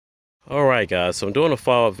Alright guys, so I'm doing a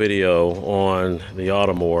follow-up video on the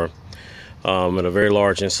Automower in a very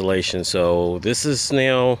large installation. So this is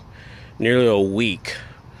now nearly a week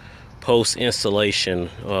post installation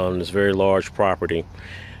on this very large property.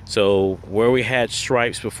 So where we had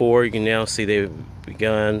stripes before, you can now see they've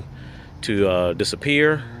begun to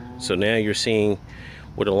disappear. So now you're seeing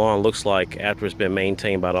what the lawn looks like after it's been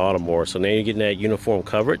maintained by the Automower. So now you're getting that uniform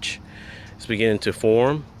coverage. It's beginning to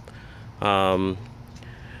form.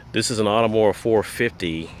 This is an Automower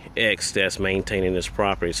 450X that's maintaining this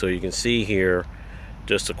property. So you can see here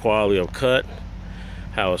just the quality of cut,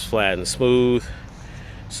 how it's flat and smooth.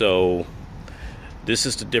 So this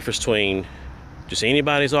is the difference between just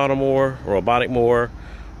anybody's Automower or robotic mower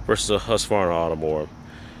versus a Husqvarna Automower.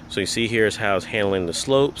 So you see here is how it's handling the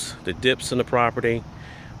slopes, the dips in the property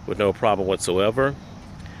with no problem whatsoever.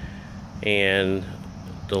 And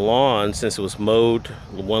the lawn, since it was mowed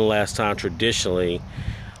one last time traditionally,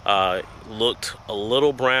 looked a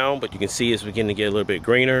little brown, but you can see it's beginning to get a little bit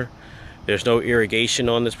greener. There's no irrigation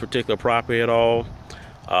on this particular property at all.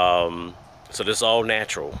 So this is all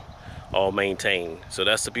natural, all maintained. So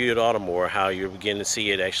that's the beauty of the Automower, how you're beginning to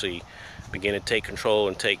see it actually begin to take control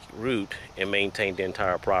and take root and maintain the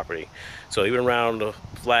entire property. So even around the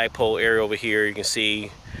flagpole area over here, you can see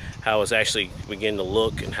how it's actually beginning to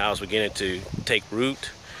look and how it's beginning to take root.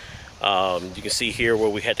 You can see here where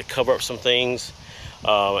we had to cover up some things,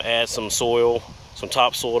 add some soil, some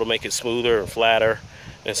topsoil to make it smoother and flatter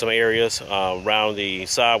in some areas around the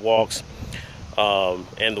sidewalks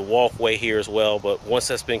and the walkway here as well. But once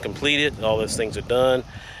that's been completed, all those things are done,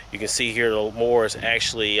 you can see here the mower is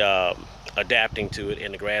actually adapting to it,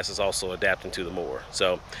 and the grass is also adapting to the mower.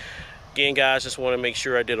 So again guys, just want to make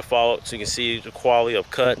sure I did a follow-up so you can see the quality of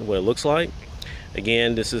cut and what it looks like.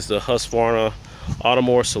 Again, this is the Husqvarna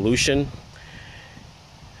Automower solution.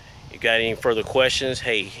 You got any further questions,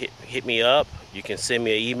 hey, hit me up. You can send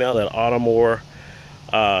me an email at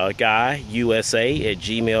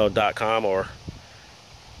automowerguyusa@gmail.com or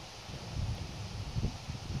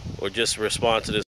just respond to this